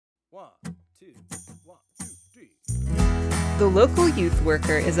One, two, one, two, three. The Local Youth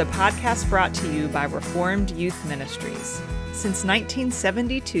Worker is a podcast brought to you by Reformed Youth Ministries. Since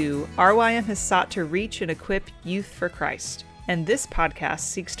 1972, RYM has sought to reach and equip youth for Christ, and this podcast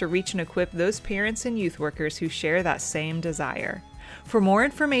seeks to reach and equip those parents and youth workers who share that same desire. For more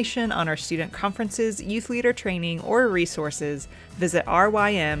information on our student conferences, youth leader training, or resources, visit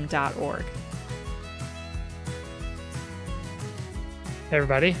rym.org. Hey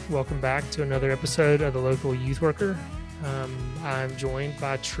everybody, welcome back to another episode of The Local Youth Worker. I'm joined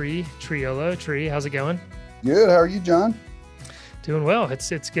by Triolo. Tree, how's it going? Good. How are you, John? Doing well.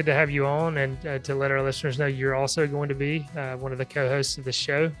 It's good to have you on and to let our listeners know you're also going to be one of the co-hosts of the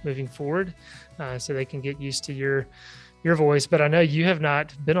show moving forward, so they can get used to your voice. But I know you have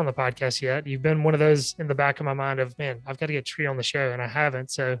not been on the podcast yet. You've been one of those in the back of my mind of, man, I've got to get Tree on the show, and I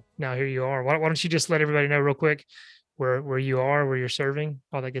haven't. So now here you are. Why don't you just let everybody know real quick where you are, where you're serving,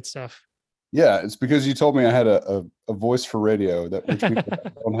 all that good stuff. Yeah, it's because you told me I had a voice for radio, that which means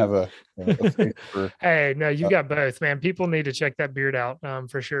I don't have a face for. Hey, no, you got both, man. People need to check that beard out,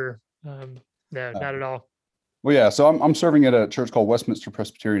 for sure. No, not at all. Well, yeah. So I'm serving at a church called Westminster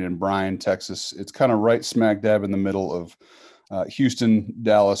Presbyterian in Bryan, Texas. It's kind of right smack dab in the middle of Houston,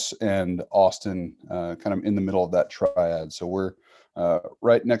 Dallas, and Austin, kind of in the middle of that triad. So we're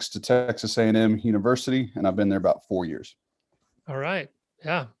right next to Texas A&M University, and I've been there about 4 years. All right.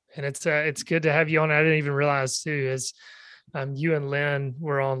 Yeah. And it's good to have you on. I didn't even realize too, is you and Lynn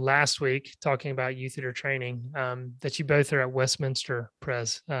were on last week talking about youth leader training, that you both are at Westminster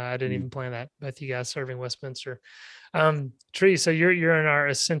Pres. I didn't even plan that. Both you guys serving Westminster. Tree, so you're in our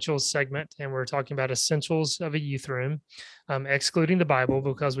essentials segment, and we're talking about essentials of a youth room, excluding the Bible,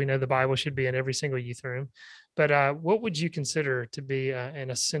 because we know the Bible should be in every single youth room. But what would you consider to be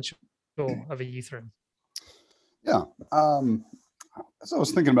an essential of a youth room? Yeah. As I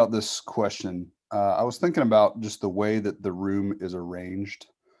was thinking about this question, I was thinking about just the way that the room is arranged.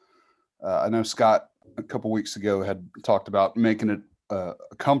 I know Scott a couple weeks ago had talked about making it a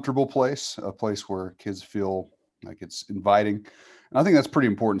comfortable place, a place where kids feel like it's inviting. And I think that's pretty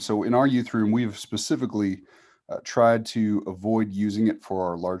important. So in our youth room, we've specifically tried to avoid using it for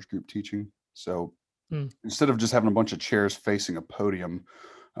our large group teaching. So instead of just having a bunch of chairs facing a podium,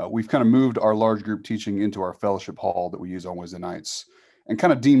 we've kind of moved our large group teaching into our fellowship hall that we use on Wednesday nights, and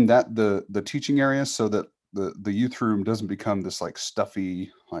kind of deemed that the teaching area, so that the youth room doesn't become this like stuffy,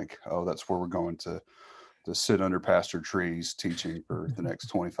 like, oh, that's where we're going to sit under Pastor Tree's teaching for the next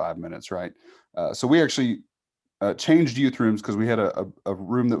 25 minutes, right? So we actually changed youth rooms because we had a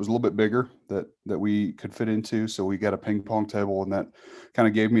room that was a little bit bigger that we could fit into. So we got a ping pong table, and that kind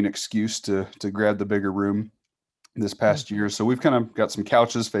of gave me an excuse to grab the bigger room this past year. So we've kind of got some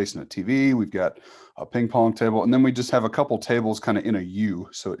couches facing a TV. We've got a ping pong table, and then we just have a couple tables kind of in a U.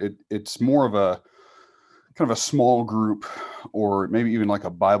 So it's more of a kind of a small group, or maybe even like a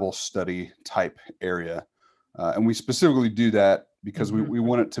Bible study type area. And we specifically do that because we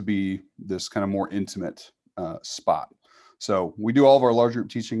want it to be this kind of more intimate spot. So we do all of our large group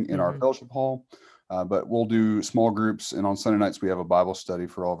teaching in our fellowship hall, but we'll do small groups. And on Sunday nights, we have a Bible study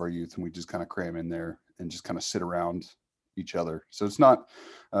for all of our youth, and we just kind of cram in there and just kind of sit around each other. So it's not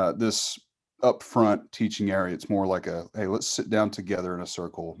this upfront teaching area. It's more like hey, let's sit down together in a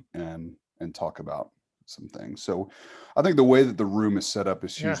circle and talk about some things. So I think the way that the room is set up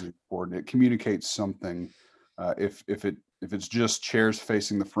is hugely important. It communicates something. If it's just chairs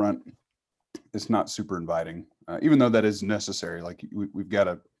facing the front, it's not super inviting, even though that is necessary. Like we've got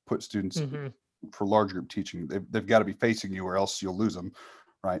to put students for large group teaching. They've got to be facing you, or else you'll lose them.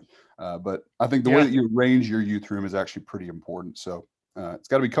 Right. But I think the way that you arrange your youth room is actually pretty important. So it's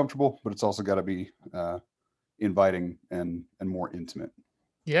got to be comfortable, but it's also got to be inviting and more intimate.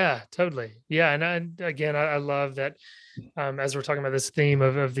 Yeah, totally. Yeah. And I love that, as we're talking about this theme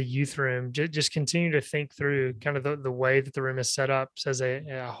of the youth room, just continue to think through kind of the way that the room is set up says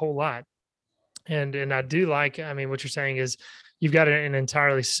a whole lot. And I do like, I mean, what you're saying is you've got an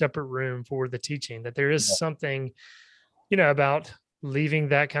entirely separate room for the teaching, that there is something, about leaving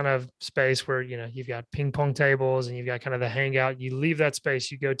that kind of space where, you've got ping pong tables and you've got kind of the hangout, you leave that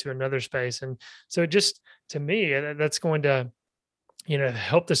space, you go to another space. And so just, to me, that's going to,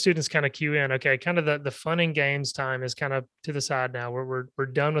 help the students kind of cue in. Okay, kind of the fun and games time is kind of to the side now. We're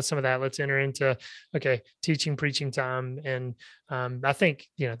done with some of that. Let's enter into, teaching, preaching time. And I think,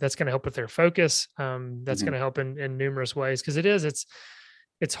 that's going to help with their focus. That's going to help in numerous ways, because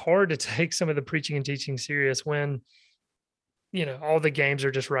it's hard to take some of the preaching and teaching serious when, all the games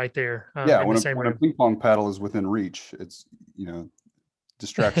are just right there. When a ping pong paddle is within reach, it's,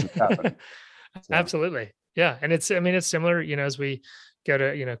 distractions happen. So. Absolutely. Yeah. And it's similar, as we go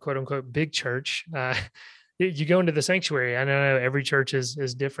to, quote unquote, big church, you go into the sanctuary. I know every church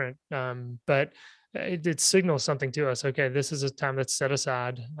is different, but it signals something to us. Okay, this is a time that's set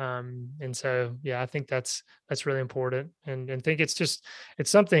aside, and so I think that's really important, and think it's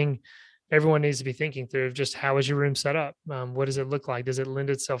something everyone needs to be thinking through of just how is your room set up? What does it look like? Does it lend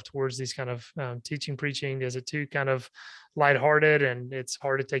itself towards these kind of teaching, preaching? Is it too kind of lighthearted and it's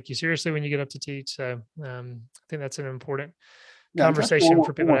hard to take you seriously when you get up to teach? So I think that's an important conversation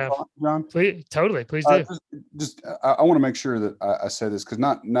for people to have. John? Please, totally. Please do. I want to make sure that I say this because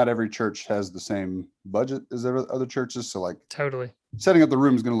not every church has the same budget as other churches. So like totally setting up the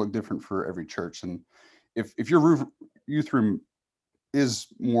room is going to look different for every church. And if your youth room is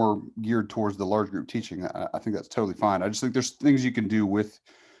more geared towards the large group teaching, I think that's totally fine. I just think there's things you can do with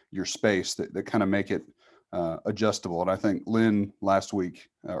your space that kind of make it adjustable. And I think Lynn last week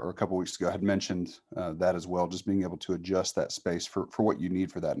or a couple of weeks ago had mentioned that as well, just being able to adjust that space for what you need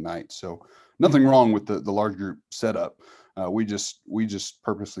for that night. So nothing wrong with the large group setup. We just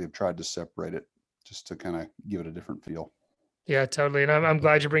purposely have tried to separate it just to kind of give it a different feel. Yeah, totally. And I'm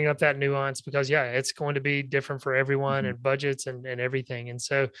glad you're bringing up that nuance because it's going to be different for everyone and budgets and everything. And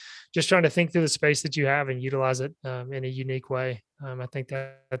so just trying to think through the space that you have and utilize it in a unique way. I think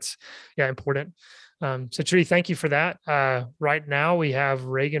that's important. So Trudy, thank you for that. Right now we have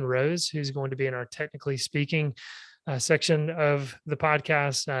Reagan Rose, who's going to be in our technically speaking section of the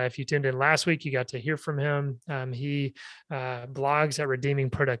podcast. If you tuned in last week, you got to hear from him. He blogs at Redeeming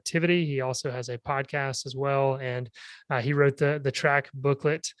Productivity. He also has a podcast as well. And he wrote the track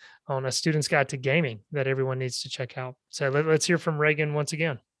booklet on A Student's Guide to Gaming that everyone needs to check out. So let's hear from Reagan once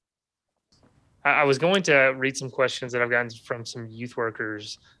again. I was going to read some questions that I've gotten from some youth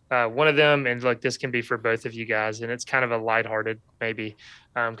workers. One of them, and like this can be for both of you guys, and it's kind of a lighthearted maybe,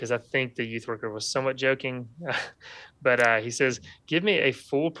 because I think the youth worker was somewhat joking, but he says, "Give me a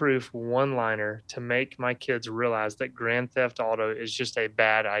foolproof one-liner to make my kids realize that Grand Theft Auto is just a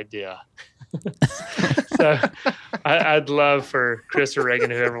bad idea." So I'd love for Chris or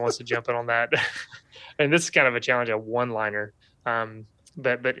Reagan, whoever wants to jump in on that. And this is kind of a challenge, a one-liner.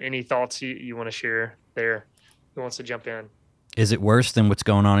 But any thoughts you want to share there? Who wants to jump in? Is it worse than what's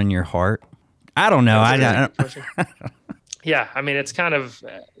going on in your heart? I don't know. Yeah, I mean, it's kind of,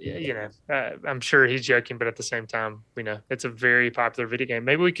 I'm sure he's joking, but at the same time, we know it's a very popular video game.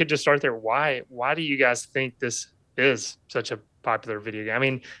 Maybe we could just start there. Why do you guys think this is such a popular video game? I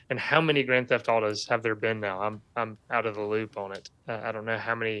mean, and how many Grand Theft Autos have there been now? I'm out of the loop on it. I don't know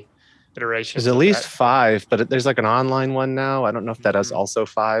how many iterations. There's at least 5, but there's like an online one now. I don't know if that has also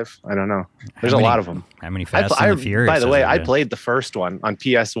 5. I don't know. There's a lot of them. How many Fast and the Furious? By the way, I played the first one on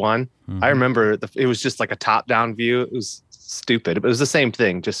PS1. I remember it was just like a top-down view. It was stupid. It was the same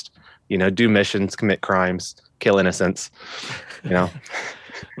thing. Just, do missions, commit crimes, kill innocents.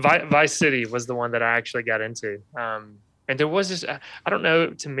 Vice City was the one that I actually got into. And there was this, I don't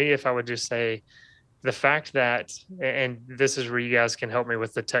know, to me, if I would just say, the fact that, and this is where you guys can help me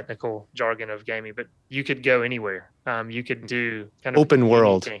with the technical jargon of gaming, but you could go anywhere. You could do kind of open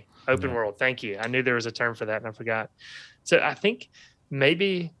world. Open world. Thank you. I knew there was a term for that and I forgot. So I think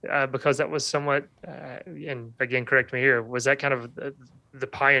maybe because that was somewhat, and again, correct me here, was that kind of the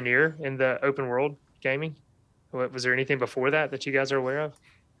pioneer in the open world gaming? Was there anything before that you guys are aware of?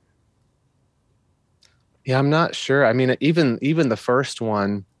 Yeah, I'm not sure. I mean, even the first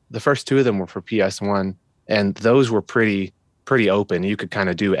one, the first 2 of them were for PS1, and those were pretty open. You could kind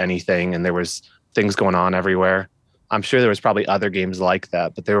of do anything, and there was things going on everywhere. I'm sure there was probably other games like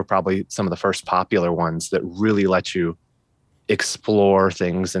that, but they were probably some of the first popular ones that really let you explore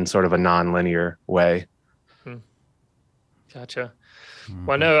things in sort of a non-linear way. Gotcha.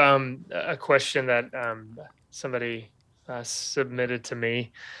 Well, I know a question that somebody submitted to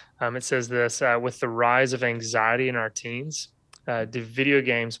me. It says this, with the rise of anxiety in our teens, do video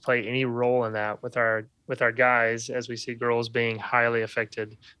games play any role in that with our guys, as we see girls being highly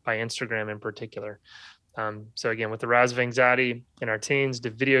affected by Instagram in particular? So again, with the rise of anxiety in our teens, do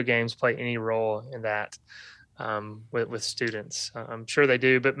video games play any role in that with students? I'm sure they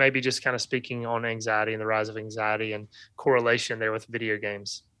do, but maybe just kind of speaking on anxiety and the rise of anxiety and correlation there with video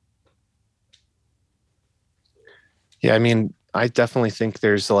games. Yeah, I mean, I definitely think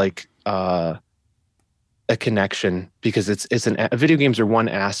there's like a connection, because video games are one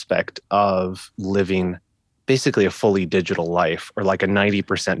aspect of living basically a fully digital life, or like a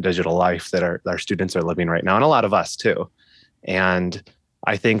 90% digital life that our students are living right now, and a lot of us too. And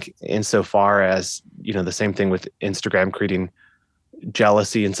I think insofar as, the same thing with Instagram creating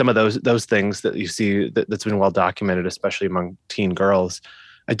jealousy and some of those things that you see that's been well documented, especially among teen girls,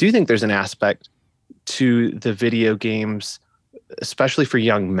 I do think there's an aspect to the video games, especially for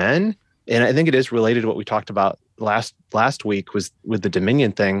young men, and I think it is related to what we talked about last week was with the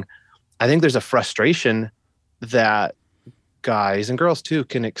Dominion thing. I think there's a frustration that guys and girls too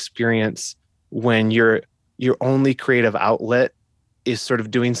can experience when your only creative outlet is sort of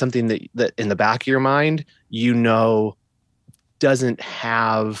doing something that in the back of your mind, doesn't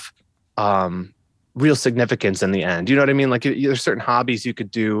have real significance in the end. You know what I mean? Like there's certain hobbies you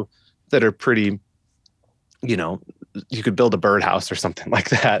could do that are pretty, you could build a birdhouse or something like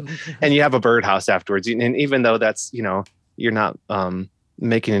that, and you have a birdhouse afterwards. And even though that's, you're not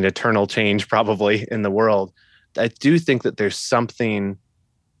making an eternal change probably in the world, I do think that there's something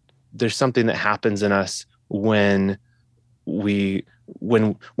that happens in us when we're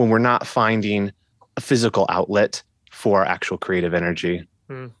not finding a physical outlet for actual creative energy.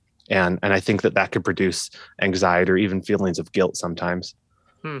 And I think that could produce anxiety or even feelings of guilt sometimes.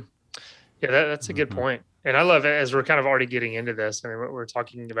 Yeah, that's a good point. And I love it as we're kind of already getting into this. I mean, what we're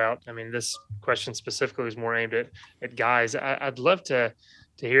talking about, this question specifically is more aimed at guys. I'd love to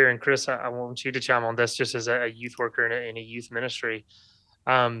hear, and Chris, I want you to chime on this just as a youth worker in a youth ministry.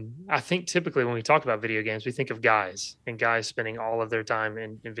 I think typically when we talk about video games, we think of guys and guys spending all of their time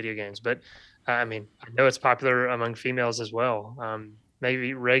in video games. But I know it's popular among females as well.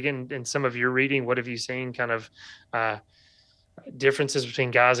 Maybe Reagan, in some of your reading, what have you seen kind of differences between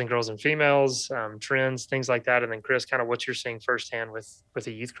guys and girls and females, trends, things like that? And then Chris, kind of what you're seeing firsthand with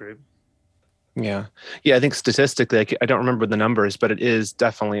a youth group. Yeah. I think statistically, I don't remember the numbers, but it is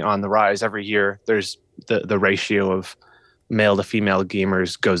definitely on the rise. Every year, there's the ratio of male to female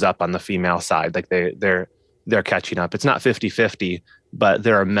gamers goes up on the female side. Like they're catching up. It's not 50-50, but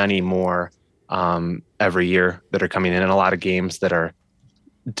there are many more every year that are coming in, and a lot of games that are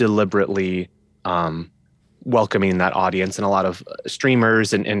deliberately welcoming that audience, and a lot of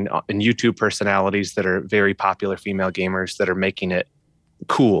streamers and YouTube personalities that are very popular female gamers that are making it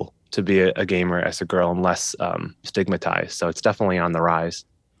cool to be a gamer as a girl and less stigmatized. So it's definitely on the rise.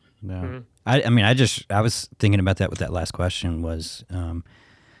 Yeah. I was thinking about that with that last question was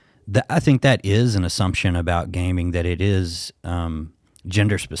I think that is an assumption about gaming, that it is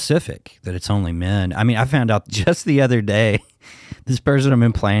gender specific, that it's only men. I found out just the other day, this person I've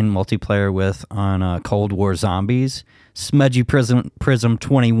been playing multiplayer with on Cold War Zombies, Smudgy Prism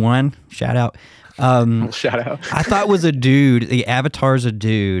 21, shout out. Shout out. I thought it was a dude. The avatar's a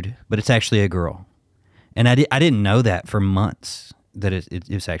dude, but it's actually a girl. And I didn't know that for months, that it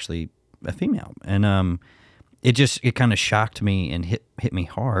was actually a female. And it kind of shocked me and hit me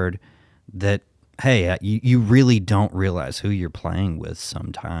hard that, hey, you really don't realize who you're playing with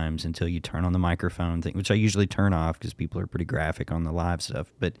sometimes until you turn on the microphone thing, which I usually turn off because people are pretty graphic on the live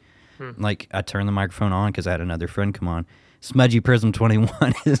stuff. But like I turned the microphone on because I had another friend come on. Smudgy Prism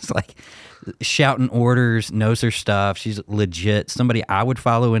 21 is like shouting orders, knows her stuff. She's legit somebody I would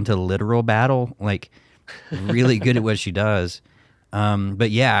follow into literal battle, like really good at what she does. But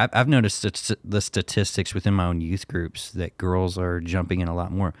yeah, I've noticed the statistics within my own youth groups that girls are jumping in a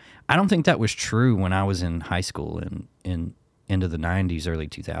lot more. I don't think that was true when I was in high school and into the 90s, early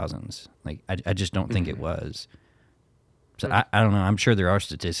 2000s. Like, I just don't think it was. So I don't know. I'm sure there are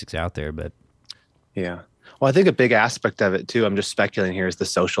statistics out there, but. Yeah. Well, I think a big aspect of it too, I'm just speculating here, is the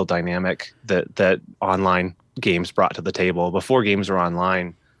social dynamic that online games brought to the table. Before games were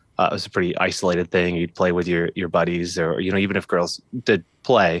online, it was a pretty isolated thing. You'd play with your buddies, or even if girls did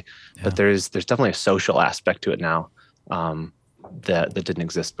play, but there's definitely a social aspect to it now that didn't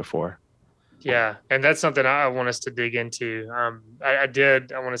exist before. Yeah, and that's something I want us to dig into. I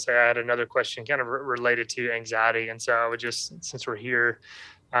want to say I had another question kind of related to anxiety, and so I would just, since we're here,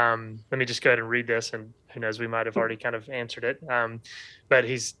 let me just go ahead and read this, and who knows, we might have already kind of answered it. But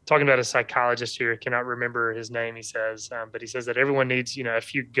he's talking about a psychologist here. I cannot remember his name, he says, but he says that everyone needs, a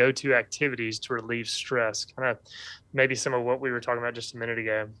few go-to activities to relieve stress, kind of maybe some of what we were talking about just a minute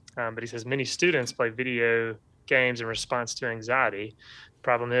ago. But he says many students play video games in response to anxiety. The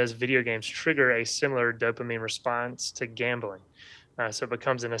problem is video games trigger a similar dopamine response to gambling. So it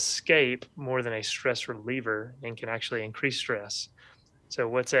becomes an escape more than a stress reliever and can actually increase stress. So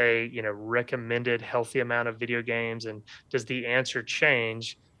what's a recommended healthy amount of video games, and does the answer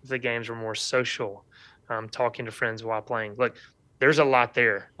change if the games were more social, talking to friends while playing? Look, there's a lot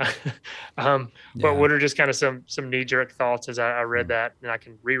there. But what are just kind of some knee-jerk thoughts as I read that, and I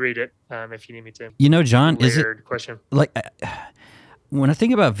can reread it if you need me to. John, is it question? Like when I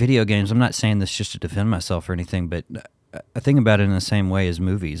think about video games, I'm not saying this just to defend myself or anything, but I think about it in the same way as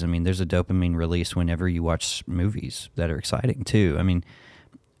movies. There's a dopamine release whenever you watch movies that are exciting too.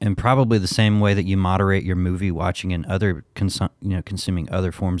 and probably the same way that you moderate your movie watching and other consuming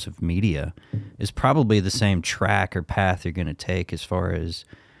other forms of media is probably the same track or path you're going to take as far as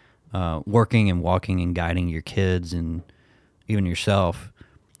working and walking and guiding your kids and even yourself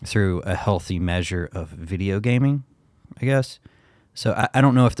through a healthy measure of video gaming, I guess. So I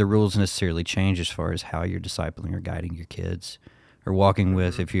don't know if the rules necessarily change as far as how you're discipling or guiding your kids or walking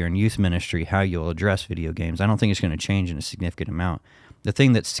with, if you're in youth ministry, how you'll address video games. I don't think it's going to change in a significant amount. The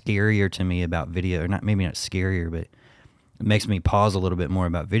thing that's scarier to me about video, or maybe not scarier, but it makes me pause a little bit more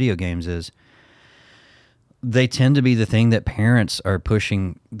about video games is they tend to be the thing that parents are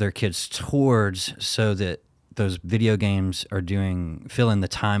pushing their kids towards so that those video games are fill in the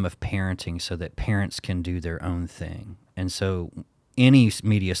time of parenting so that parents can do their own thing. And so any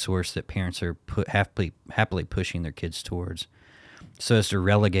media source that parents are happily pushing their kids towards so as to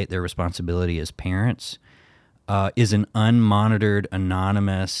relegate their responsibility as parents is an unmonitored,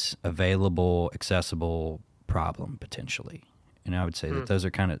 anonymous, available, accessible problem potentially. And I would say that those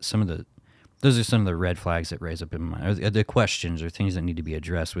are kind of some of the red flags that raise up in my mind. Or the questions or things that need to be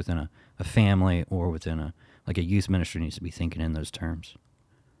addressed within a family or within a youth ministry needs to be thinking in those terms.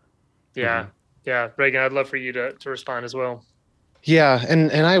 Yeah. Yeah. Reagan, I'd love for you to respond as well. Yeah.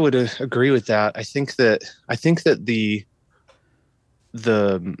 And I would agree with that. I think that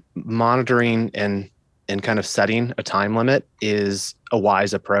the monitoring and kind of setting a time limit is a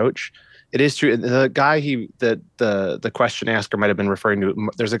wise approach. It is true. The guy the question asker might have been referring to,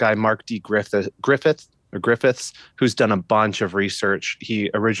 there's a guy, Mark D. Griffiths, who's done a bunch of research. He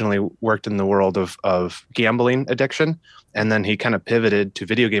originally worked in the world of gambling addiction, and then he kind of pivoted to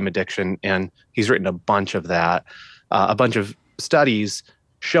video game addiction, and he's written a bunch of that, a bunch of studies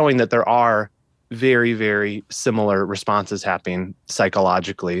showing that there are very, very similar responses happening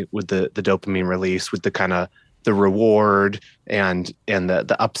psychologically with the dopamine release, with the kind of the reward and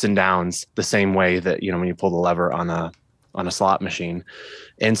the ups and downs, the same way that, when you pull the lever on a slot machine.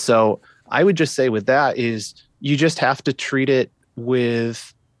 And so I would just say with that is you just have to treat it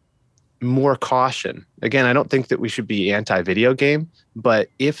with more caution. Again, I don't think that we should be anti-video game, but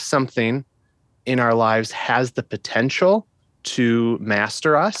if something in our lives has the potential to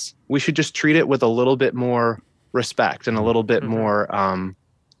master us, we should just treat it with a little bit more respect and a little bit more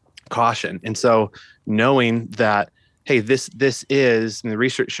caution. And so knowing that, hey, this is, and the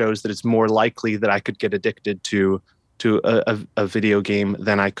research shows that it's more likely that I could get addicted to a video game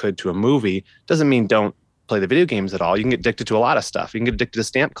than I could to a movie, doesn't mean don't play the video games at all. You can get addicted to a lot of stuff. You can get addicted to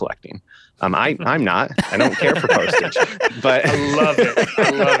stamp collecting. I'm not. I don't care for postage. But I love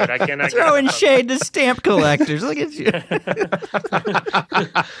it. I cannot throwing shade to stamp collectors. Look at you.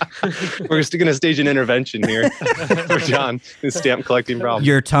 We're just going to stage an intervention here for John, his stamp collecting problem.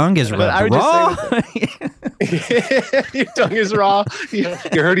 Your tongue is raw. Your tongue is raw.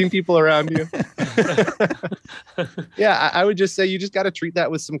 You're hurting people around you. Yeah, I would just say you just got to treat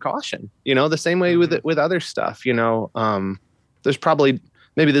that with some caution. The same way with other stuff. There's probably,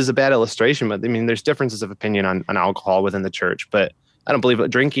 maybe this is a bad illustration, but I mean, there's differences of opinion on alcohol within the church. But I don't believe that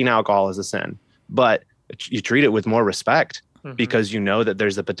drinking alcohol is a sin. But you treat it with more respect because you know that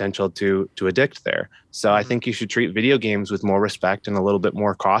there's the potential to addict there. So I think you should treat video games with more respect and a little bit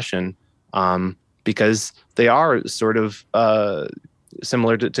more caution. Because they are sort of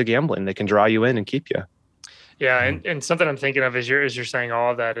similar to gambling. They can draw you in and keep you. Yeah, and something I'm thinking of as you're saying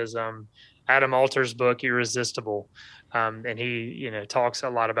all of that is Adam Alter's book, Irresistible. And he, talks a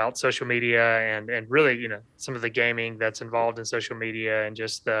lot about social media and really, some of the gaming that's involved in social media and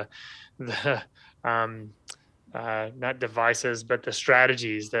just the not devices, but the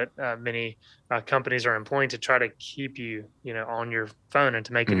strategies that many companies are employing to try to keep you, on your phone and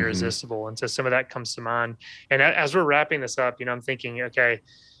to make it irresistible. And so some of that comes to mind. And as we're wrapping this up, I'm thinking, okay,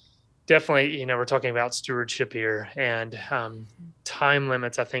 definitely, we're talking about stewardship here, and time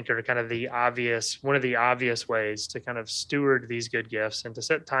limits, I think, are kind of one of the obvious ways to kind of steward these good gifts and to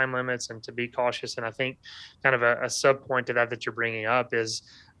set time limits and to be cautious. And I think kind of a sub point to that you're bringing up is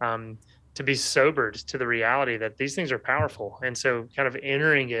to be sobered to the reality that these things are powerful. And so kind of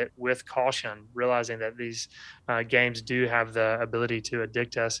entering it with caution, realizing that these games do have the ability to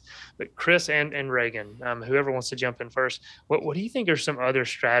addict us. But Chris and Reagan, whoever wants to jump in first, what do you think are some other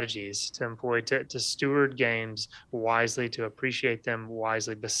strategies to employ to steward games wisely, to appreciate them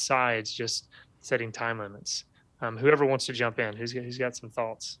wisely, besides just setting time limits? Whoever wants to jump in, who's got some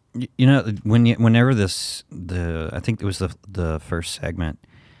thoughts? Whenever I think it was the first segment,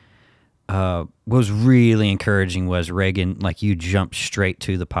 what was really encouraging was Reagan, like you jumped straight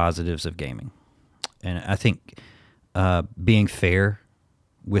to the positives of gaming. And I think being fair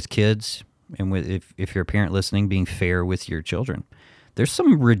with kids and if you're a parent listening, being fair with your children. there's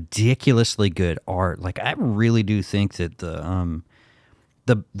some ridiculously good art. Like I really do think that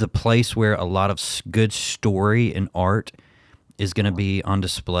the place where a lot of good story and art is going to be on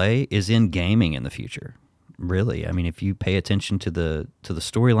display is in gaming in the future. Really, I mean, if you pay attention to the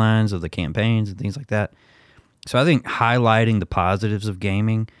storylines of the campaigns and things like that. So I think highlighting the positives of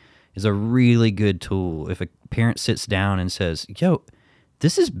gaming is a really good tool. If a parent sits down and says, "Yo,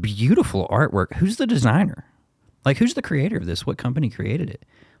 this is beautiful artwork. Who's the designer? Like, who's the creator of this? What company created it?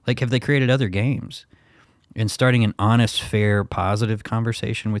 Like, have they created other games?" And starting an honest, fair, positive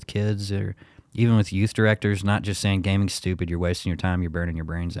conversation with kids or even with youth directors, not just saying gaming's stupid, you're wasting your time, you're burning your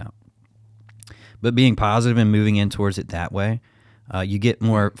brains out. But being positive and moving in towards it that way, you get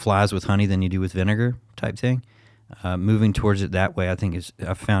more flies with honey than you do with vinegar type thing. Moving towards it that way,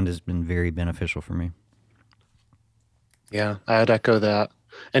 I've found has been very beneficial for me. Yeah, I'd echo that.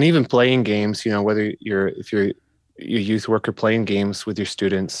 And even playing games, whether if you're a youth worker playing games with your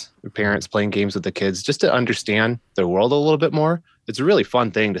students, your parents playing games with the kids, just to understand their world a little bit more. It's a really fun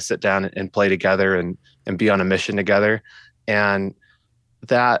thing to sit down and play together and be on a mission together. And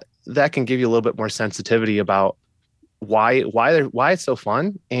that can give you a little bit more sensitivity about why it's so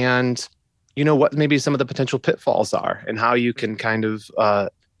fun, and what maybe some of the potential pitfalls are, and how you can kind of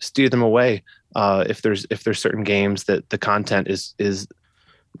steer them away if there's certain games that the content is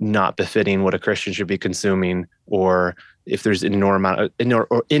not befitting what a Christian should be consuming, or if there's inordinate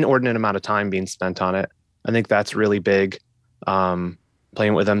amount of time being spent on it. I think that's really big. Playing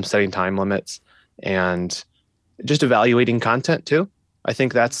with them, setting time limits, and just evaluating content too. I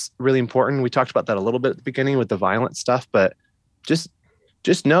think that's really important. We talked about that a little bit at the beginning with the violent stuff, but just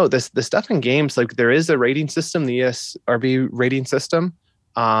know this, the stuff in games, like there is a rating system, the ESRB rating system.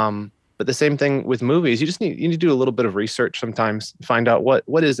 But the same thing with movies. You need to do a little bit of research sometimes, find out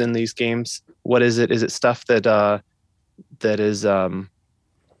what is in these games. What is it? Is it stuff that is going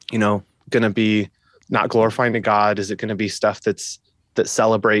to be not glorifying to God? Is it going to be stuff that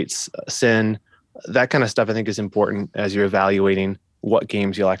celebrates sin? That kind of stuff I think is important as you're evaluating what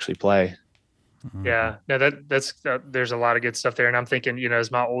games you'll actually play. Yeah, no, that's there's a lot of good stuff there. And I'm thinking,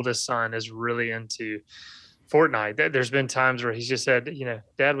 as my oldest son is really into Fortnite, there's been times where he's just said,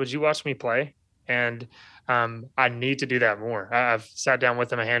 "Dad, would you watch me play?" And I need to do that more. I've sat down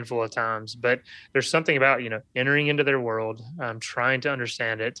with him a handful of times, but there's something about, entering into their world, trying to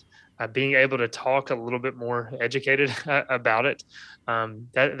understand it, being able to talk a little bit more educated about it.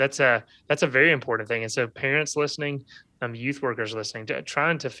 That's a very important thing. And so parents listening, youth workers listening,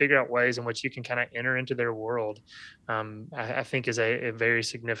 trying to figure out ways in which you can kind of enter into their world, I think is a very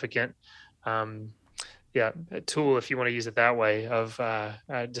significant a tool, if you want to use it that way, of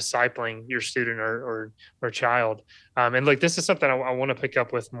discipling your student or child. And look, this is something I want to pick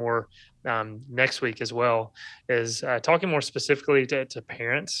up with more next week as well, is talking more specifically to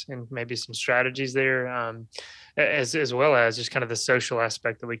parents and maybe some strategies there, as well as just kind of the social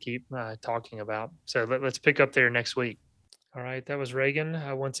aspect that we keep talking about. So let's pick up there next week. All right, that was Reagan.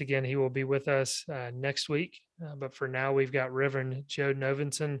 Once again, he will be with us next week. But for now, we've got Reverend Joe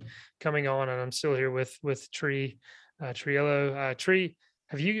Novenson coming on, and I'm still here with Tree Triello. Tree,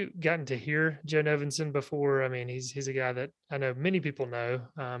 have you gotten to hear Joe Novenson before? I mean, he's a guy that I know many people know.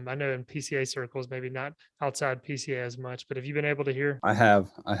 I know in PCA circles, maybe not outside PCA as much, but have you been able to hear? I have.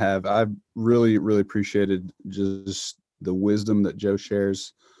 I've really, really appreciated just the wisdom that Joe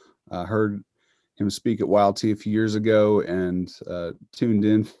shares. Heard him speak at Wild Tea a few years ago, and tuned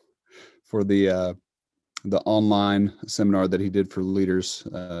in for the online seminar that he did for leaders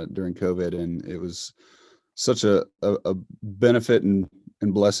during COVID, and it was such a benefit and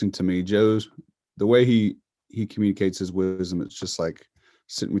blessing to me. Joe's, the way he communicates his wisdom, it's just like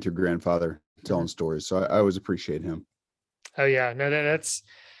sitting with your grandfather telling stories. So I always appreciate him. Oh yeah, no,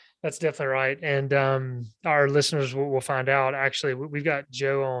 that's definitely right. And our listeners will find out. Actually, we've got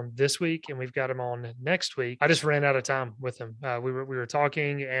Joe on this week, and we've got him on next week. I just ran out of time with him. We were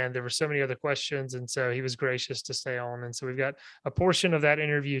talking, and there were so many other questions, and so he was gracious to stay on. And so we've got a portion of that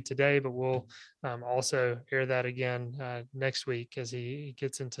interview today, but we'll also air that again next week as he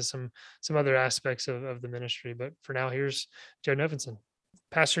gets into some other aspects of the ministry. But for now, here's Joe Novenson.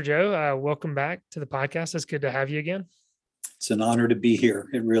 Pastor Joe, welcome back to the podcast. It's good to have you again. It's an honor to be here.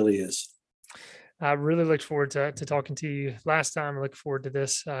 It really is. I really looked forward to talking to you last time. I look forward to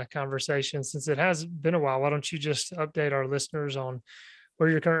this conversation. Since it has been a while, why don't you just update our listeners on where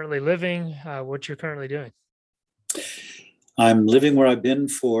you're currently living, what you're currently doing? I'm living where I've been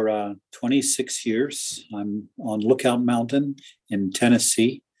for 26 years. I'm on Lookout Mountain in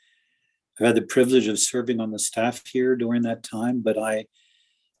Tennessee. I've had the privilege of serving on the staff here during that time, but I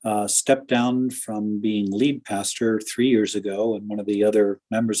stepped down from being lead pastor 3 years ago, and one of the other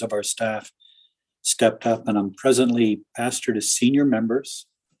members of our staff stepped up, and I'm presently pastor to senior members.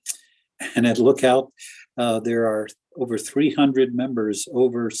 And at Lookout, there are over 300 members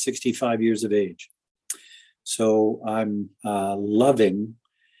over 65 years of age. So I'm loving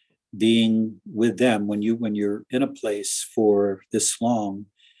being with them. When you're in a place for this long,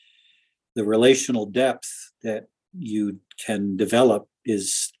 the relational depth that you can develop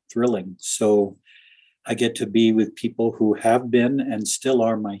is thrilling. So I get to be with people who have been and still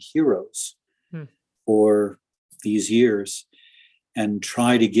are my heroes for these years, and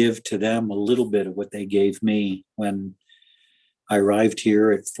try to give to them a little bit of what they gave me when I arrived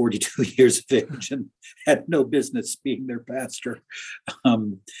here at 42 years of age and had no business being their pastor.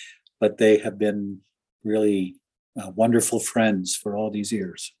 But they have been really wonderful friends for all these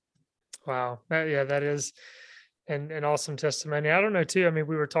years. Wow. That is an awesome testimony. I don't know too. I mean,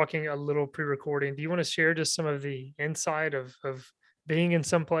 we were talking a little pre-recording. Do you want to share just some of the insight of being in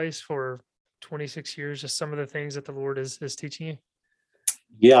some place for 26 years, just some of the things that the Lord is teaching you?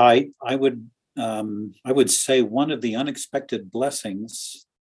 Yeah, I would say one of the unexpected blessings,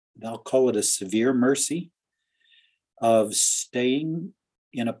 I'll call it a severe mercy, of staying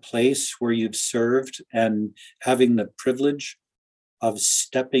in a place where you've served and having the privilege of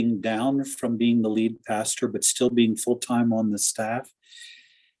stepping down from being the lead pastor, but still being full-time on the staff,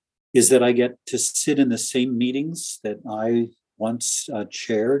 is that I get to sit in the same meetings that I once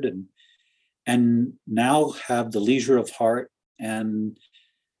chaired, and now have the leisure of heart and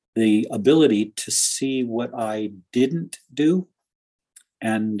the ability to see what I didn't do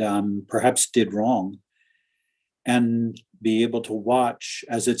and perhaps did wrong, and be able to watch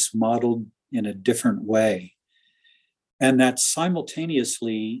as it's modeled in a different way. And that's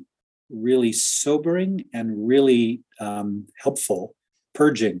simultaneously really sobering and really helpful,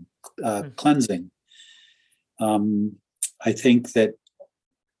 purging, cleansing. I think that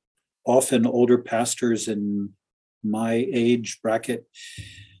often older pastors in my age bracket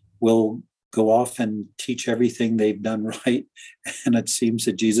will go off and teach everything they've done right. And it seems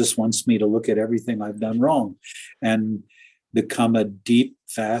that Jesus wants me to look at everything I've done wrong and become a deep,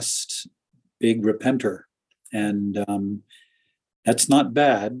 fast, big repenter. And that's not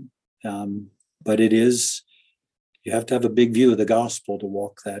bad, but it is, you have to have a big view of the gospel to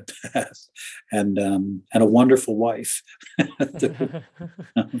walk that path, and a wonderful wife.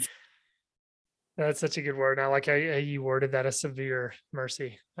 That's such a good word. I like how you worded that, a severe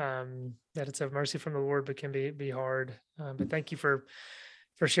mercy, that it's a mercy from the Lord, but can be hard. But thank you for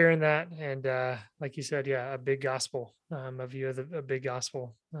sharing that. And like you said, a big gospel, a view of a big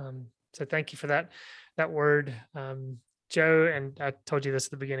gospel. So thank you for that word. Joe, and I told you this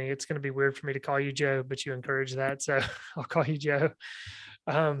at the beginning, it's going to be weird for me to call you Joe, but you encourage that. So I'll call you Joe.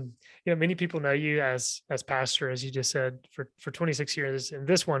 Many people know you as pastor, as you just said, for 26 years in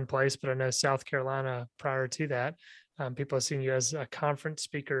this one place, but I know South Carolina prior to that. People have seen you as a conference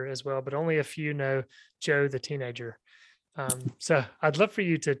speaker as well, but only a few know Joe, the teenager. So I'd love for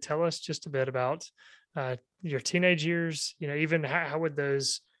you to tell us just a bit about your teenage years, even how would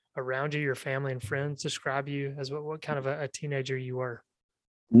those around you, your family and friends, describe you as what kind of a teenager you were?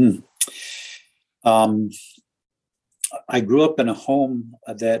 I grew up in a home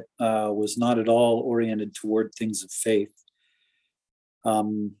that was not at all oriented toward things of faith.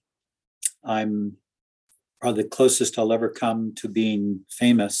 I'm probably the closest I'll ever come to being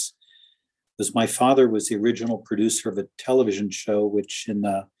famous was my father was the original producer of a television show, which in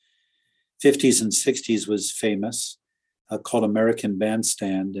the 50s and 60s was famous, called American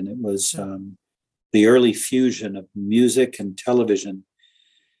Bandstand. And it was the early fusion of music and television.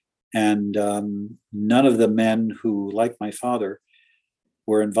 And none of the men who, like my father,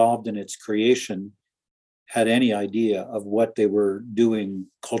 were involved in its creation had any idea of what they were doing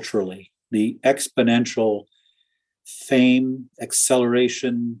culturally. The exponential fame,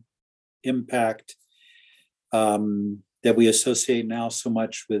 acceleration, impact that we associate now so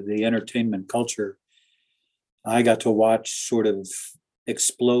much with the entertainment culture, I got to watch sort of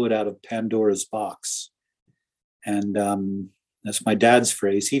explode out of Pandora's box. And that's my dad's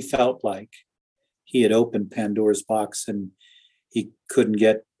phrase. He felt like he had opened Pandora's box and he couldn't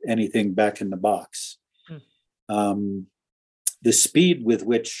get anything back in the box. The speed with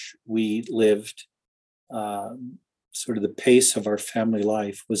which we lived, sort of the pace of our family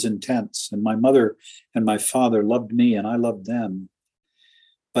life was intense. And my mother and my father loved me and I loved them.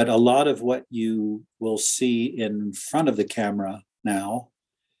 But a lot of what you will see in front of the camera now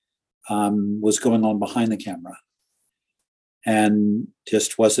was going on behind the camera and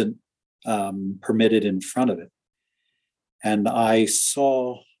just wasn't permitted in front of it. And I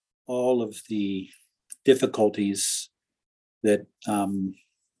saw all of the difficulties that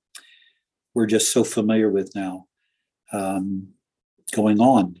we're just so familiar with now going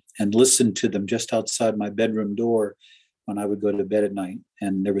on, and listened to them just outside my bedroom door when I would go to bed at night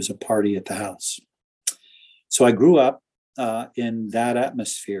and there was a party at the house. So I grew up in that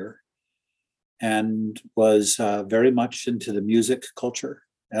atmosphere and was very much into the music culture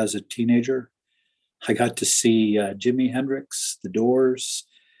as a teenager. I got to see Jimi Hendrix, The Doors,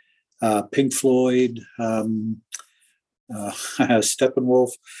 Pink Floyd,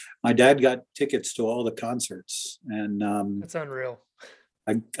 Steppenwolf. My dad got tickets to all the concerts, and That's unreal.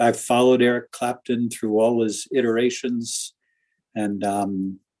 I followed Eric Clapton through all his iterations,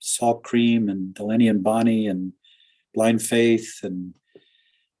 and saw Cream and Delaney and Bonnie and Blind Faith and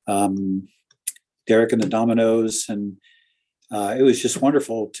Derek and the Dominoes, and it was just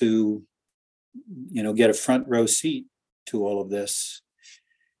wonderful to, get a front row seat to all of this.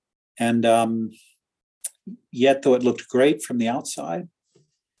 And yet, though it looked great from the outside,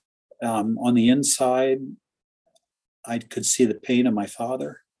 on the inside, I could see the pain of my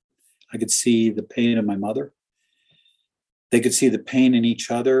father. I could see the pain of my mother. They could see the pain in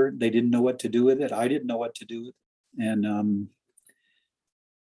each other. They didn't know what to do with it. I didn't know what to do with it.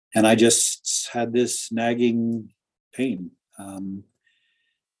 And I just had this nagging pain.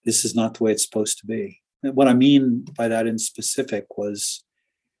 This is not the way it's supposed to be. What I mean by that in specific was,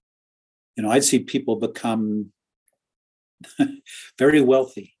 I'd see people become very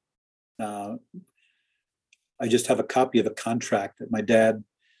wealthy. I just have a copy of a contract that my dad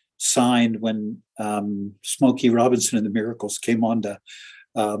signed when Smokey Robinson and the Miracles came on to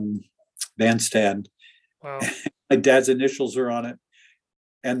Bandstand. Wow. My dad's initials are on it,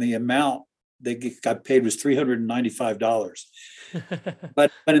 and the amount they got paid was $395.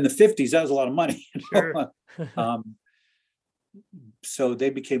 But in the 50s, that was a lot of money. Sure. So they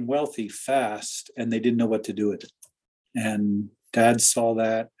became wealthy fast, and they didn't know what to do with it. And Dad saw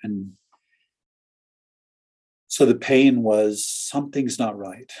that, and so the pain was, something's not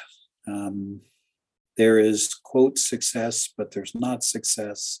right. There is, quote, success, but there's not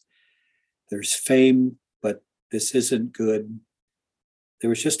success. There's fame, but this isn't good. There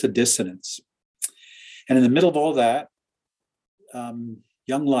was just a dissonance. And in the middle of all that,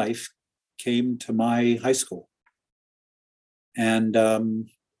 Young Life came to my high school. And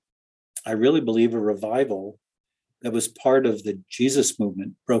I really believe a revival that was part of the Jesus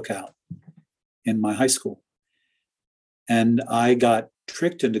movement broke out in my high school. And I got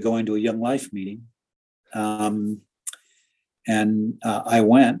tricked into going to a Young Life meeting. And I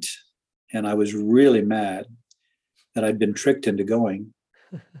went, and I was really mad that I'd been tricked into going.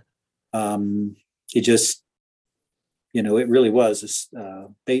 It just, it really was a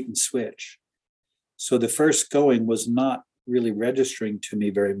bait and switch. So the first going was not really registering to me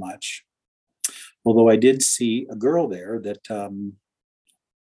very much. Although I did see a girl there that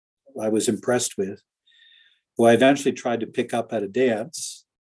I was impressed with, who I eventually tried to pick up at a dance,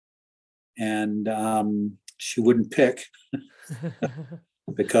 and she wouldn't pick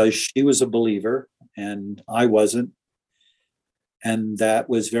because she was a believer and I wasn't. And that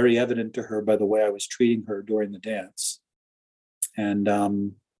was very evident to her by the way I was treating her during the dance. And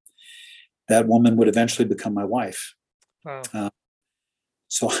that woman would eventually become my wife. Wow.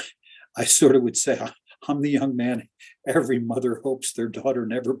 So I sort of would say, I'm the young man every mother hopes their daughter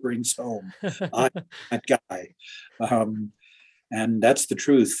never brings home. I'm that guy. And that's the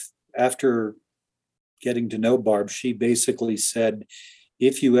truth. After getting to know Barb, she basically said,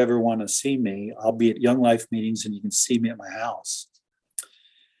 if you ever want to see me, I'll be at Young Life meetings and you can see me at my house.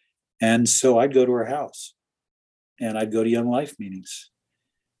 And so I'd go to her house and I'd go to Young Life meetings.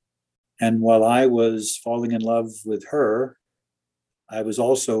 And while I was falling in love with her, I was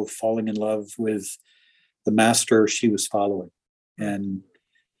also falling in love with the master she was following. And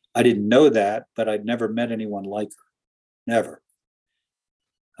I didn't know that, but I'd never met anyone like her. Never.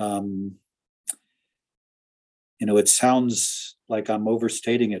 It sounds like I'm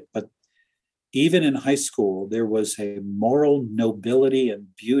overstating it, but even in high school, there was a moral nobility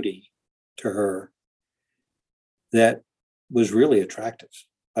and beauty to her that was really attractive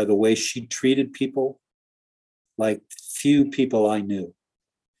by the way she treated people like few people I knew.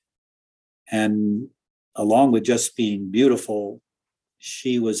 And along with just being beautiful,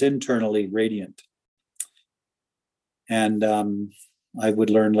 she was internally radiant. And I would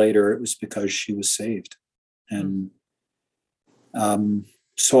learn later it was because she was saved. And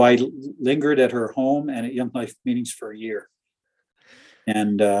so I lingered at her home and at Young Life meetings for a year.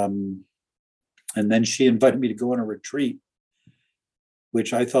 And then she invited me to go on a retreat,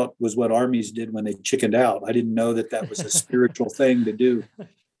 which I thought was what armies did when they chickened out. I didn't know that was a spiritual thing to do.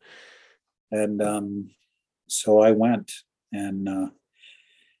 And so I went, and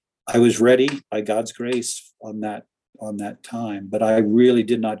I was ready by God's grace on that time, but I really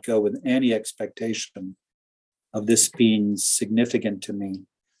did not go with any expectation of this being significant to me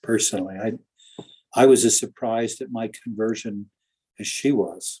personally. I was as surprised at my conversion as she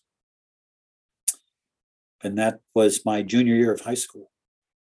was. And that was my junior year of high school.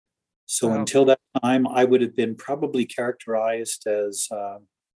 So Wow. until that time, I would have been probably characterized as, a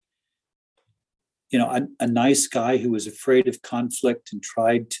nice guy who was afraid of conflict and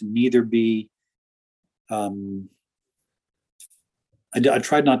tried to neither be, I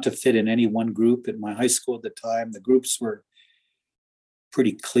tried not to fit in any one group at my high school at the time. The groups were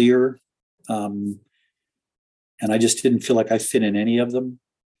pretty clear. And I just didn't feel like I fit in any of them.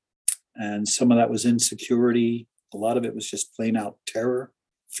 And some of that was insecurity. A lot of it was just plain out terror,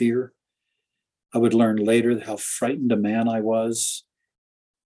 fear. I would learn later how frightened a man I was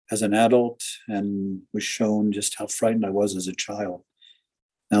as an adult, and was shown just how frightened I was as a child.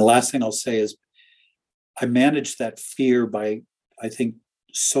 And the last thing I'll say is I managed that fear by, I think,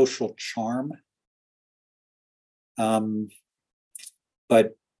 social charm.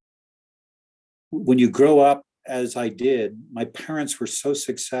 But when you grow up, as I did, my parents were so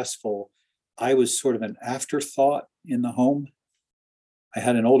successful, I was sort of an afterthought in the home. I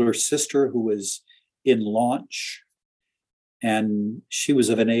had an older sister who was in launch, and she was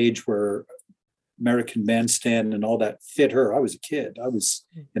of an age where American Bandstand and all that fit her. I was a kid. I was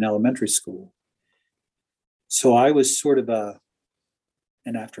in elementary school. So I was sort of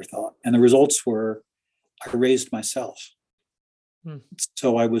an afterthought. And the results were I raised myself.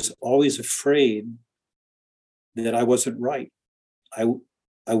 So I was always afraid that I wasn't right. How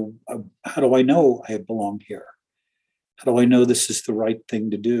do I know I belong here? How do I know this is the right thing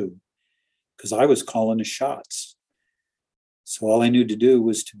to do? Because I was calling the shots. So all I knew to do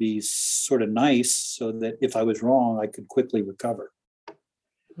was to be sort of nice so that if I was wrong, I could quickly recover.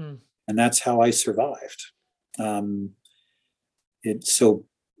 And that's how I survived. So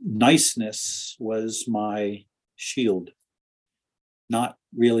niceness was my shield, not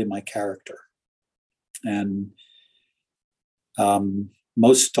really my character. And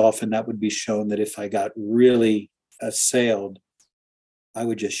most often that would be shown that if I got really assailed, I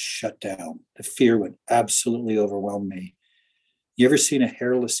would just shut down. The fear would absolutely overwhelm me. You ever seen a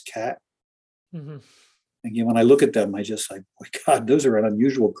hairless cat? Mm-hmm. And when I look at them, I just like, oh my God, those are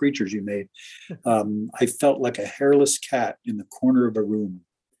unusual creatures you made. I felt like a hairless cat in the corner of a room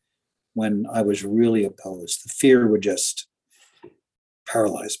when I was really opposed. The fear would just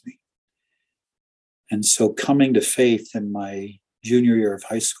paralyze me. And so coming to faith in my junior year of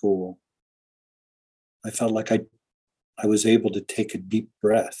high school, I felt like I was able to take a deep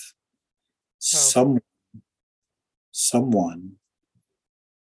breath. Oh. Someone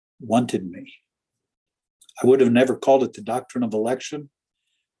wanted me. I would have never called it the doctrine of election.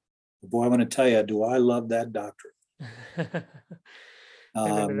 But boy, I want to tell you, do I love that doctrine.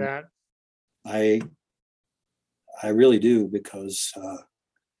 Amen to that. I really do, because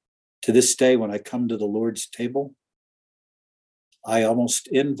to this day, when I come to the Lord's table, I almost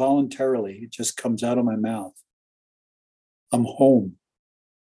involuntarily, it just comes out of my mouth. I'm home.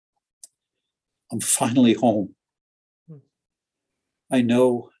 I'm finally home. I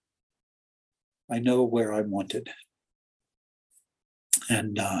know where I'm wanted.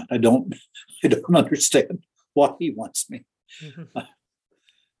 And I don't understand why he wants me.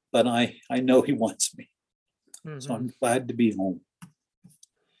 But I know he wants me. So I'm glad to be home.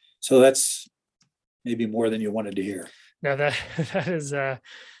 So that's maybe more than you wanted to hear. No, that is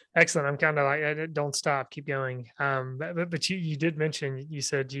excellent. I'm kind of like, don't stop, keep going. But you did mention, you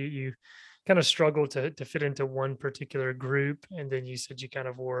said you kind of struggled to fit into one particular group, and then you said you kind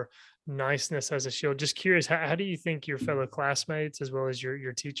of wore niceness as a shield. Just curious, how do you think your fellow classmates as well as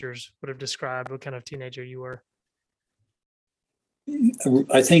your teachers would have described what kind of teenager you were?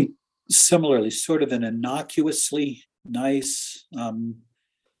 I think similarly, sort of an innocuously nice,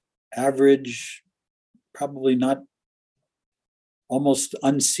 average, probably not, almost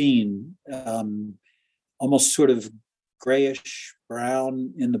unseen, almost sort of grayish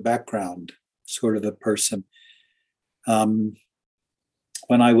brown in the background, sort of a person. When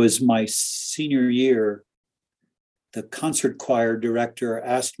I was my senior year, the concert choir director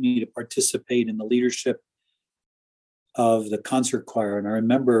asked me to participate in the leadership of the concert choir. And I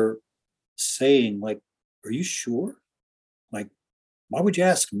remember saying, like, are you sure? Like, why would you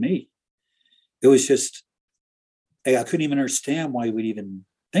ask me? It was just, I couldn't even understand why you would even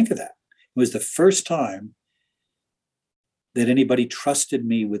think of that. It was the first time that anybody trusted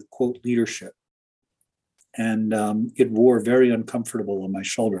me with, quote, leadership. And it wore very uncomfortable on my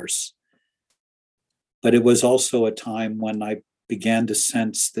shoulders. But it was also a time when I began to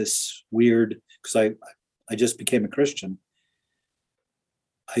sense this weird, because I just became a Christian.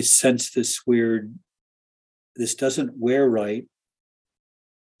 I sensed this weird, this doesn't wear right,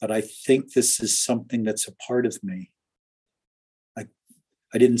 but I think this is something that's a part of me.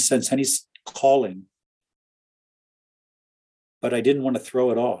 I didn't sense any calling, but I didn't want to throw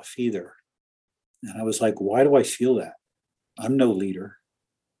it off either. And I was like, why do I feel that? I'm no leader.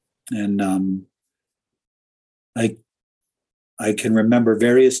 And I can remember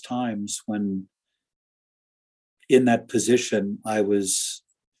various times when in that position, I was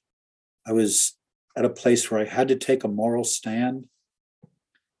at a place where I had to take a moral stand,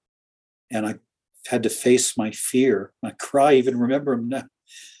 and I had to face my fear. I cry, even remember him now.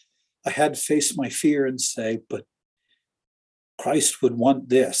 I had to face my fear and say, but Christ would want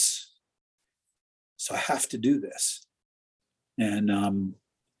this, so I have to do this. And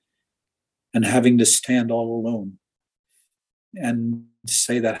having to stand all alone and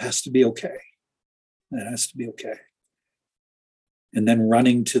say that has to be okay. That has to be okay. And then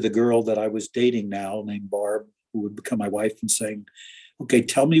running to the girl that I was dating now, named Barb, who would become my wife, and saying, okay,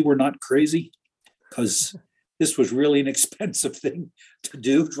 tell me we're not crazy, because this was really an expensive thing to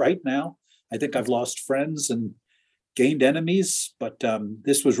do right now. I think I've lost friends and gained enemies, but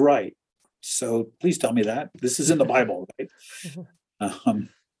this was right. So please tell me that. This is in the Bible, right?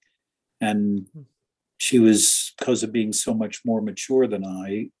 And she was, because of being so much more mature than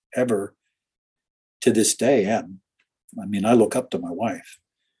I ever to this day am. I mean, I look up to my wife.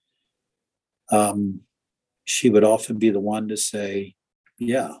 She would often be the one to say,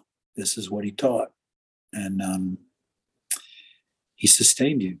 yeah, this is what he taught. And he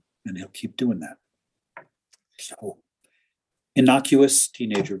sustained you, and he'll keep doing that. So innocuous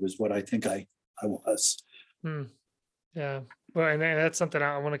teenager was what I think I was. Yeah. Well, and that's something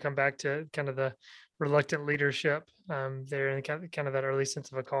I want to come back to, kind of the reluctant leadership there, and kind of that early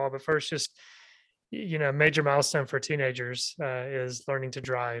sense of a call. But first, just, major milestone for teenagers is learning to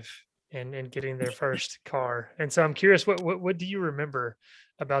drive and getting their first car. And so I'm curious, what do you remember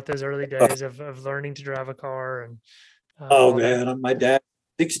about those early days of learning to drive a car? And oh man, my dad,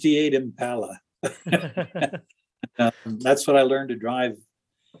 68 Impala. That's what I learned to drive.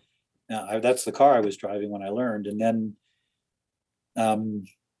 That's the car I was driving when I learned. And then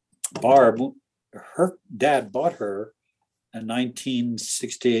Barb, her dad bought her a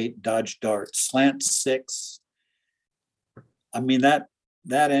 1968 Dodge Dart, slant six. I mean, that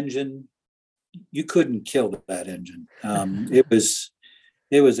engine, you couldn't kill that engine. It was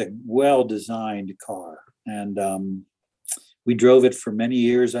a well-designed car. And we drove it for many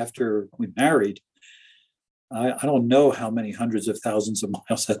years after we married. I don't know how many hundreds of thousands of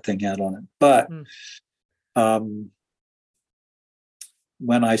miles that thing had on it. But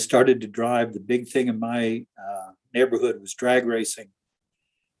when I started to drive, the big thing in my neighborhood was drag racing.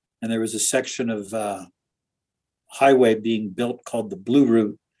 And there was a section of highway being built called the Blue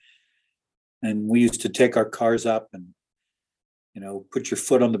Route. And we used to take our cars up and, put your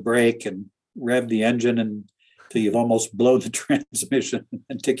foot on the brake and rev the engine until you've almost blown the transmission,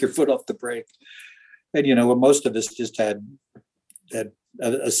 and take your foot off the brake. And, most of us just had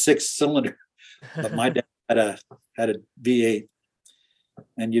a six-cylinder, but my dad had a V8,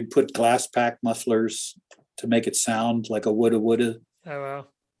 and you'd put glass pack mufflers to make it sound like a woulda. Oh, wow.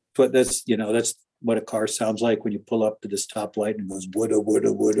 But that's what a car sounds like when you pull up to the stoplight and it goes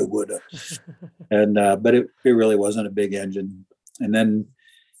woulda. And but it really wasn't a big engine. And then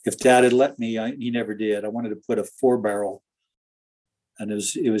if Dad had let me, he never did. I wanted to put a 4-barrel, and it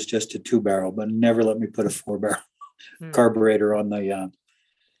was just a 2-barrel, but never let me put a 4-barrel carburetor on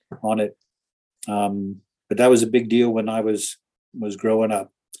it. But that was a big deal when I was growing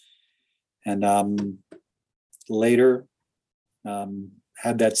up. And later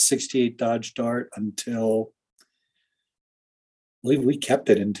had that 68 Dodge Dart until I believe we kept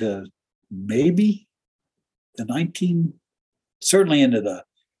it into maybe certainly into the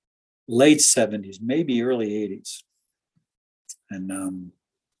late 70s, maybe early 80s. And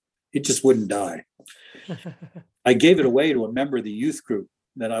it just wouldn't die. I gave it away to a member of the youth group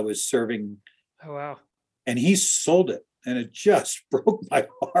that I was serving. Oh, wow. And he sold it, and it just broke my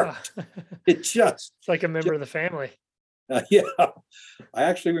heart. It's like a member of the family. Yeah, I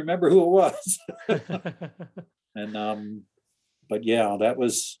actually remember who it was. And but yeah, that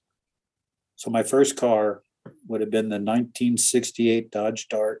was, so my first car would have been the 1968 Dodge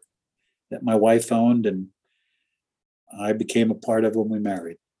Dart that my wife owned, and I became a part of when we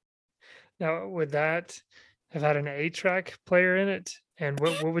married. Now, would that have had an 8-track player in it? And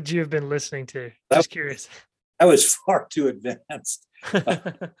what would you have been listening to? Just curious. I was far too advanced.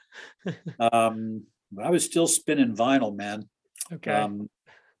 I was still spinning vinyl, man. Okay.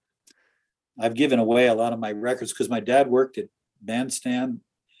 I've given away a lot of my records because my dad worked at Bandstand.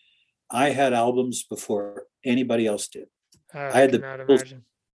 I had albums before anybody else did. I had cannot imagine.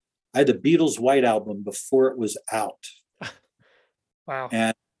 I had the Beatles' White Album before it was out. Wow.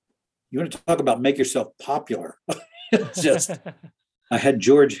 And you want to talk about make yourself popular. It's just, I had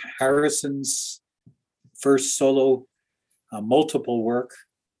George Harrison's first solo multiple work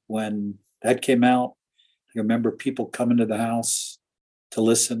when that came out. I remember people coming to the house to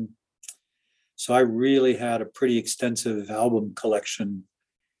listen. So I really had a pretty extensive album collection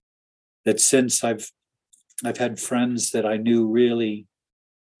that since I've had friends that I knew really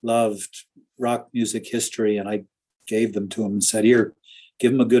loved rock music history, and I gave them to them and said, here,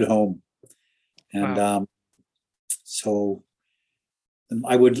 give them a good home. And Wow. So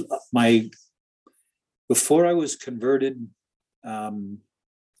before I was converted, I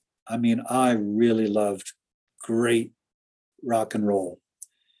really loved great rock and roll.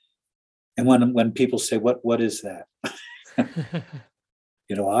 And when people say, what is that?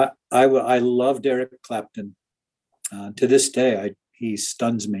 I loved Eric Clapton. To this day, he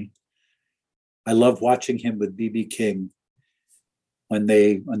stuns me. I love watching him with B.B. King on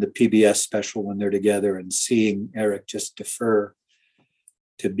the PBS special when they're together, and seeing Eric just defer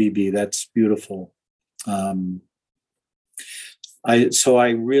to BB. That's beautiful. I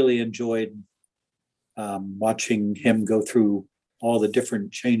really enjoyed watching him go through all the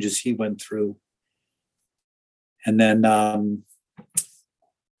different changes he went through. And then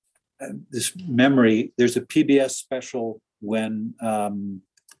this memory, there's a PBS special when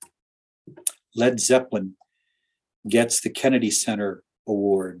Led Zeppelin gets the Kennedy Center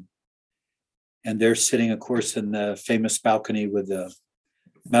Award. And they're sitting, of course, in the famous balcony with the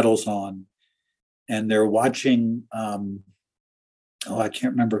medals on. And they're watching, I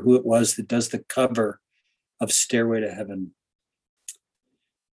can't remember who it was that does the cover of Stairway to Heaven.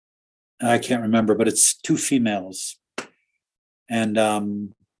 I can't remember, but it's two females. And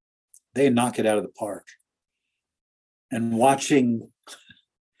they knock it out of the park. And watching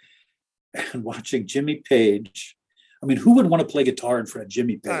Jimmy Page, I mean, who would want to play guitar in front of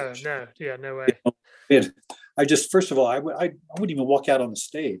Jimmy Page? No, yeah, no way. I just, first of all, I wouldn't even walk out on the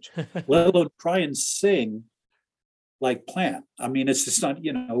stage, let alone try and sing like Plant. I mean, it's just not,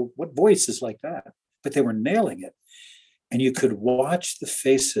 what voice is like that? But they were nailing it. And you could watch the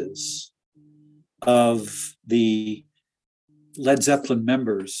faces of the Led Zeppelin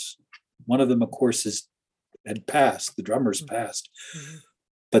members. One of them, of course, had passed. The drummer's passed. Mm-hmm.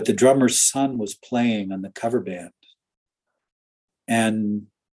 But the drummer's son was playing on the cover band. And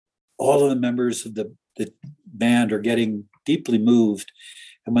all of the members of the band are getting deeply moved.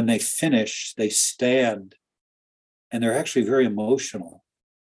 And when they finish, they stand. And they're actually very emotional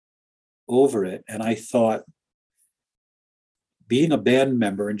over it. And I thought, being a band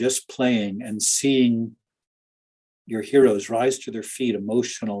member and just playing and seeing your heroes rise to their feet,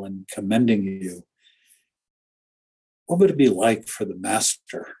 emotional and commending you, what would it be like for the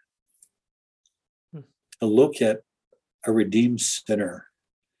master to look at a redeemed sinner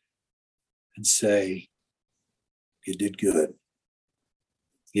and say, you did good.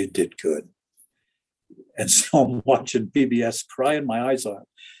 You did good. And so I'm watching PBS, crying my eyes out.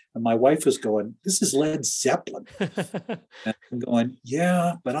 And my wife was going, this is Led Zeppelin. And I'm going,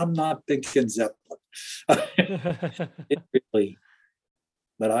 yeah, but I'm not thinking Zeppelin.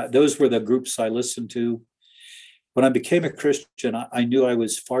 Those were the groups I listened to. When I became a Christian, I knew I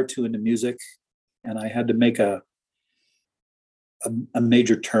was far too into music, and I had to make a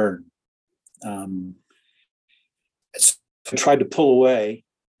major turn. So I tried to pull away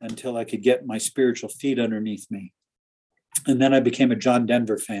until I could get my spiritual feet underneath me. And then I became a John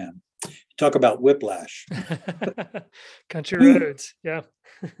Denver fan. Talk about whiplash. Country roads, yeah.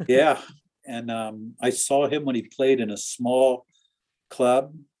 Yeah. And I saw him when he played in a small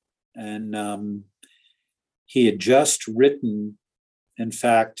club, and he had just written, in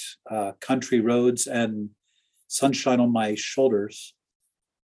fact, Country Roads and Sunshine on My Shoulders.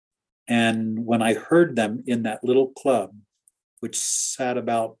 And when I heard them in that little club, which sat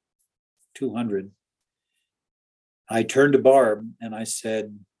about 200, I turned to Barb and I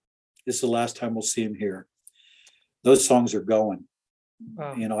said, this is the last time we'll see him here. Those songs are going.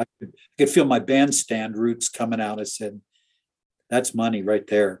 Wow. I could feel my bandstand roots coming out. I said, that's money right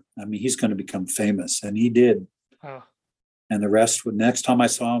there. I mean, he's going to become famous. And he did. Wow. And the rest, next time I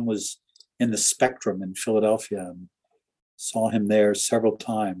saw him was in the Spectrum in Philadelphia, and saw him there several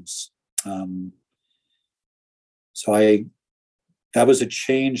times. That was a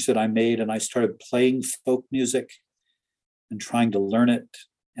change that I made, and I started playing folk music and trying to learn it.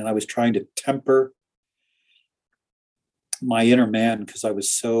 And I was trying to temper my inner man, because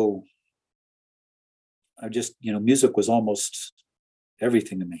music was almost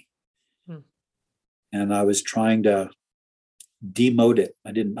everything to me. And I was trying to demote it.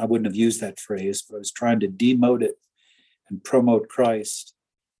 I wouldn't have used that phrase, but I was trying to demote it and promote Christ.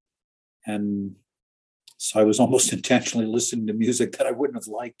 And so I was almost intentionally listening to music that I wouldn't have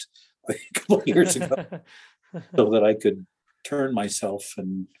liked a couple of years ago, so that I could turn myself.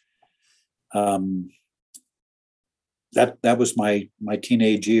 And that was my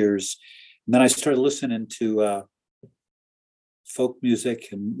teenage years. And then I started listening to folk music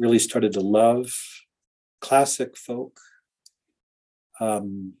and really started to love classic folk,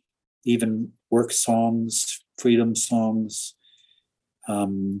 even work songs, freedom songs,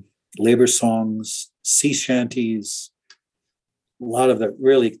 labor songs, sea shanties, a lot of the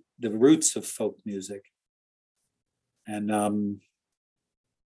roots of folk music. And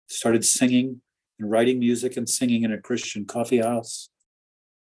started singing and writing music and singing in a Christian coffee house.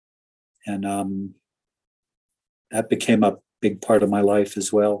 And that became a big part of my life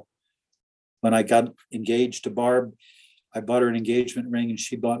as well. When I got engaged to Barb, I bought her an engagement ring, and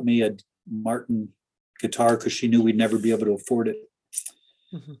she bought me a Martin guitar because she knew we'd never be able to afford it.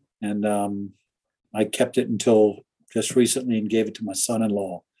 Mm-hmm. And I kept it until just recently and gave it to my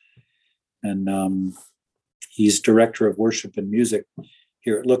son-in-law. And he's director of worship and music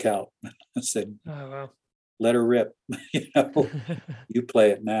here at Lookout. I said, "Oh, wow. Let her rip. You play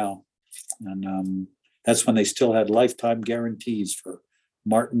it now." And that's when they still had lifetime guarantees for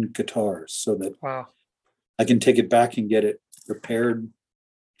Martin guitars, so that wow, I can take it back and get it repaired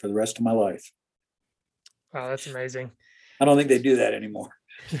for the rest of my life. Wow, that's amazing. I don't think they do that anymore.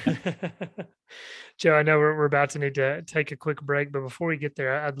 Joe, I know we're about to need to take a quick break, but before we get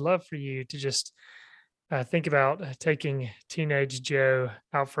there, I'd love for you to just think about taking teenage Joe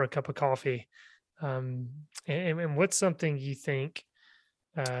out for a cup of coffee. And what's something you think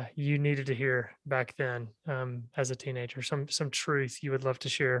you needed to hear back then as a teenager, some truth you would love to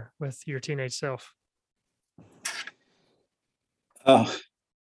share with your teenage self? I'm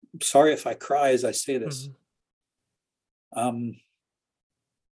sorry if I cry as I say this.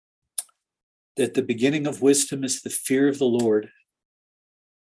 That the beginning of wisdom is the fear of the Lord.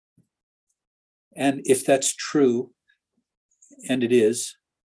 And if that's true, and it is,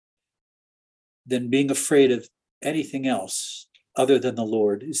 then being afraid of anything else other than the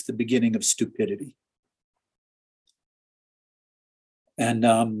Lord is the beginning of stupidity.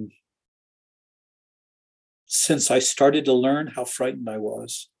 And since I started to learn how frightened I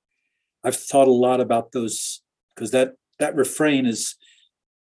was, I've thought a lot about those, because that refrain is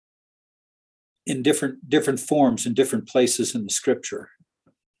in different forms in different places in the scripture.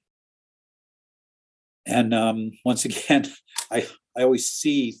 And once again, I always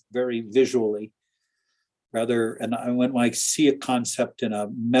see very visually, rather, and when I see a concept in a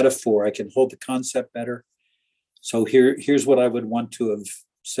metaphor, I can hold the concept better. So here's what I would want to have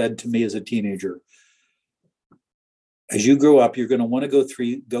said to me as a teenager. As you grow up, you're going to want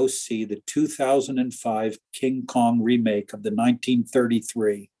to go see the 2005 King Kong remake of the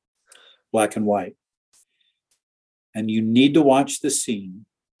 1933 black and white. And you need to watch the scene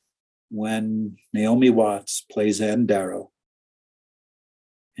when Naomi Watts plays Ann Darrow.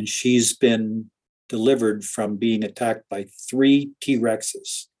 And she's been delivered from being attacked by 3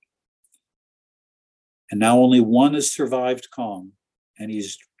 T-Rexes. And now only one has survived Kong, and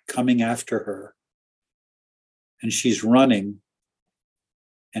he's coming after her. And she's running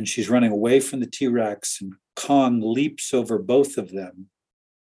away from the T-Rex, and Kong leaps over both of them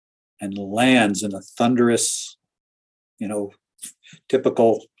and lands in a thunderous,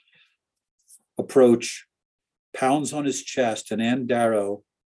 typical approach, pounds on his chest, and Ann Darrow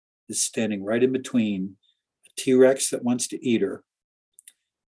is standing right in between a T-Rex that wants to eat her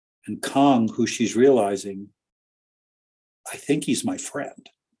and Kong, who she's realizing, I think he's my friend.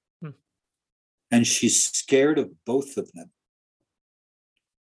 And she's scared of both of them.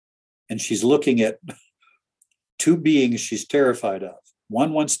 And she's looking at 2 beings she's terrified of.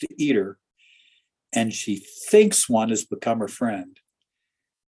 One wants to eat her, and she thinks one has become her friend.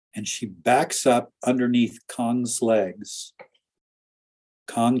 And she backs up underneath Kong's legs.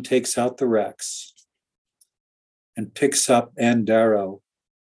 Kong takes out the Rex and picks up Ann Darrow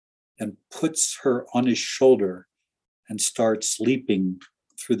and puts her on his shoulder and starts leaping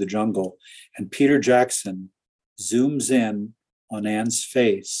through the jungle. And Peter Jackson zooms in on Ann's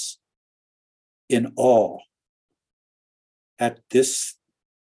face in awe at this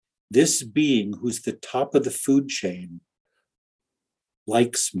being who's the top of the food chain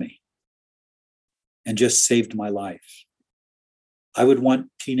likes me and just saved my life. I would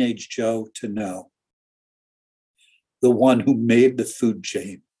want teenage Joe to know the one who made the food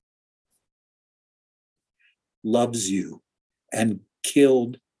chain, loves you and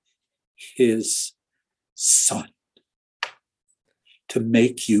killed his son to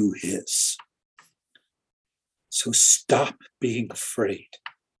make you his. So stop being afraid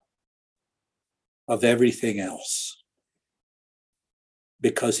of everything else,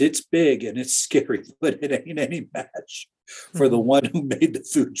 because it's big and it's scary, but it ain't any match for the one who made the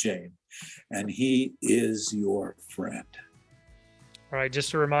food chain, and he is your friend. All right,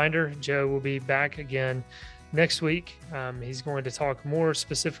 just a reminder, Joe will be back again next week. He's going to talk more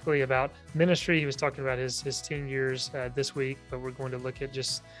specifically about ministry. He was talking about his teen years this week, but we're going to look at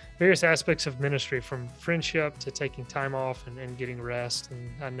just various aspects of ministry, from friendship to taking time off and getting rest. And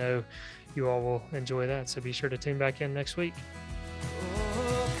I know you all will enjoy that, so be sure to tune back in next week.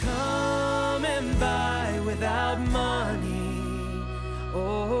 Oh, come and buy without money.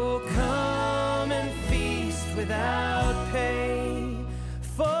 Oh, come and feast without